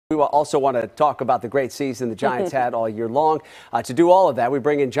We also want to talk about the great season the Giants had all year long. To do all of that, we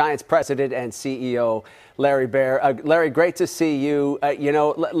bring in Giants president and CEO Larry Baer. Larry, great to see you.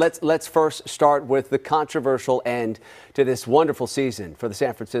 Let's first start with the controversial end to this wonderful season for the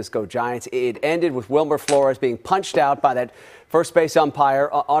San Francisco Giants. It ended with Wilmer Flores being punched out by that first base umpire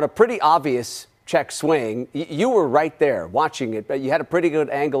on a pretty obvious check swing. You were right there watching it, but you had a pretty good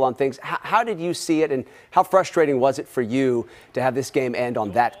angle on things. How did you see it, and how frustrating was it for you to have this game end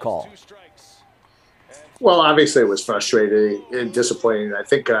on that call? Well, obviously it was frustrating and disappointing. I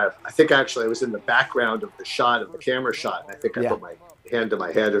think actually I was in the background of the shot, of the camera shot, and I think I put my hand to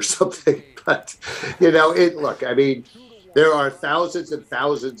my head or something. But look, I mean, there are thousands and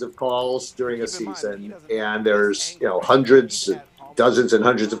thousands of calls during a season, and there's hundreds, dozens and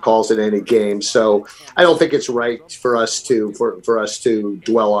hundreds of calls in any game. So I don't think it's right for us to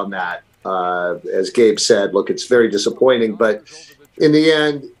dwell on that. As Gabe said, look, it's very disappointing, but in the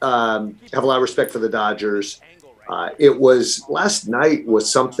end, have a lot of respect for the Dodgers. Last night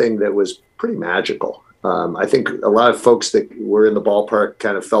was something that was pretty magical. I think a lot of folks that were in the ballpark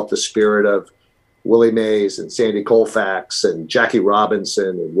kind of felt the spirit of Willie Mays and Sandy Koufax and Jackie Robinson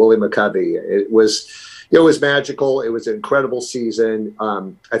and Willie McCovey. It was magical. It was an incredible season.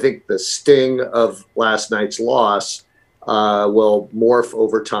 I think the sting of last night's loss will morph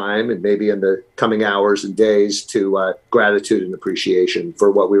over time and maybe in the coming hours and days to gratitude and appreciation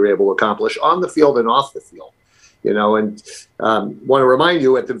for what we were able to accomplish on the field and off the field. And want to remind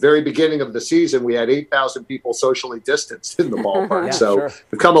you, at the very beginning of the season, we had 8,000 people socially distanced in the ballpark.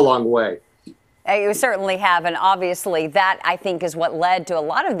 We've come a long way. You certainly have, and obviously that, I think, is what led to a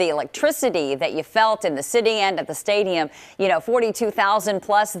lot of the electricity that you felt in the city and at the stadium. 42,000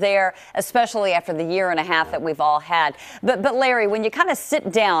 plus there, especially after the year and a half that we've all had. But Larry, when you kind of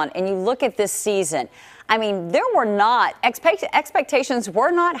sit down and you look at this season, I mean, there were not expectations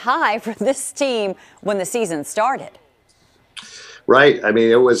were not high for this team when the season started. Right. I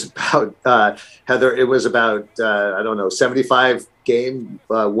mean, it was about Heather. It was about 75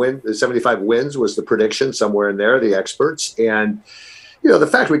 75 wins was the prediction, somewhere in there, the experts. And the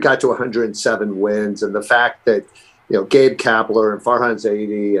fact we got to 107 wins, and the fact that Gabe Kapler and Farhan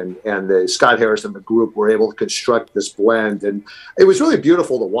Zaidi and the Scott Harris and the group were able to construct this blend, and it was really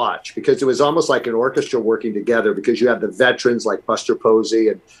beautiful to watch because it was almost like an orchestra working together, because you have the veterans like Buster Posey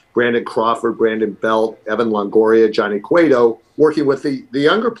and Brandon Crawford, Brandon Belt, Evan Longoria, Johnny Cueto, working with the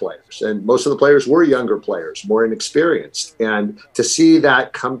younger players. And most of the players were younger players, more inexperienced. And to see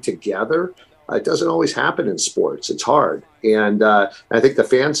that come together, it doesn't always happen in sports. It's hard. And I think the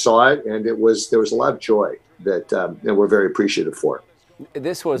fans saw it, and there was a lot of joy that and we're very appreciative for.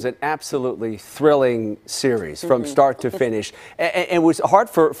 This was an absolutely thrilling series from start to finish. And it was hard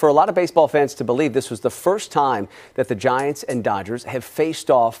for a lot of baseball fans to believe this was the first time that the Giants and Dodgers have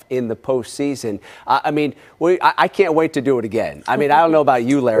faced off in the postseason. I mean, I can't wait to do it again. I mean, I don't know about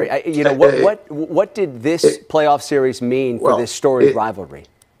you, Larry. What did this playoff series mean for this storied rivalry?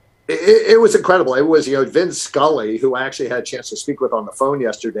 It was incredible. It was, Vin Scully, who I actually had a chance to speak with on the phone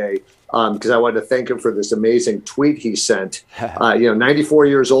yesterday, because I wanted to thank him for this amazing tweet he sent. 94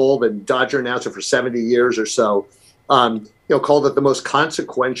 years old and Dodger announcer for 70 years or so, called it the most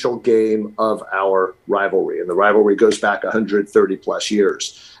consequential game of our rivalry. And the rivalry goes back 130 plus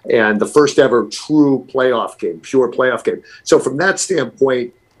years. And the first ever true playoff game, pure playoff game. So from that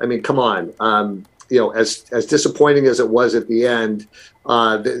standpoint, I mean, come on. As disappointing as it was at the end,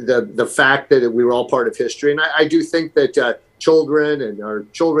 the fact that we were all part of history, and I do think that children and our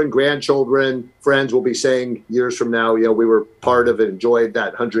children, grandchildren, friends will be saying years from now, we were part of and enjoyed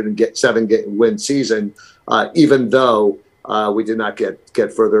that 107 win season, even though we did not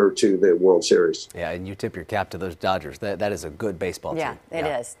get further to the World Series. Yeah, and you tip your cap to those Dodgers. That is a good baseball team. Yeah, it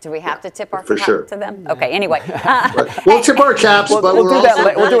is. Do we have to tip our cap to them? Okay, anyway. We'll tip our caps, but we'll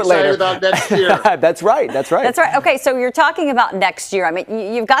do it later. About next year. That's right. Okay, so you're talking about next year. I mean,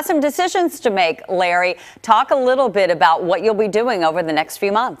 you've got some decisions to make, Larry. Talk a little bit about what you'll be doing over the next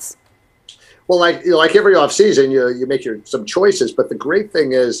few months. Well, like every offseason, you make some choices, but the great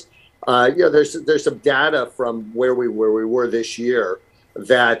thing is, there's some data from where we were this year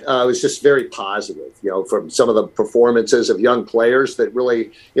that was just very positive, from some of the performances of young players that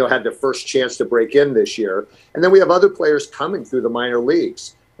really, had their first chance to break in this year. And then we have other players coming through the minor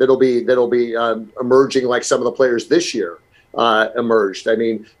leagues that'll be emerging, like some of the players this year emerged. I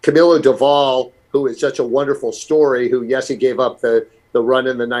mean, Camilo Doval, who is such a wonderful story, who, yes, he gave up the run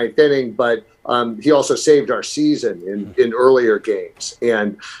in the ninth inning, but he also saved our season in earlier games.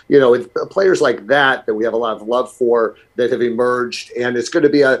 And, players like that we have a lot of love for that have emerged. And it's going to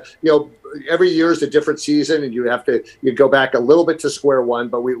be every year is a different season, and you go back a little bit to square one.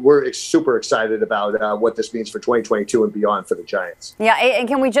 But we're super excited about what this means for 2022 and beyond for the Giants. Yeah, and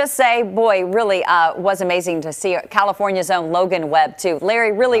can we just say, boy, really was amazing to see California's own Logan Webb too.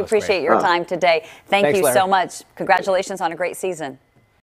 Larry, really appreciate your time today. Thanks, you Larry. so much. Congratulations on a great season.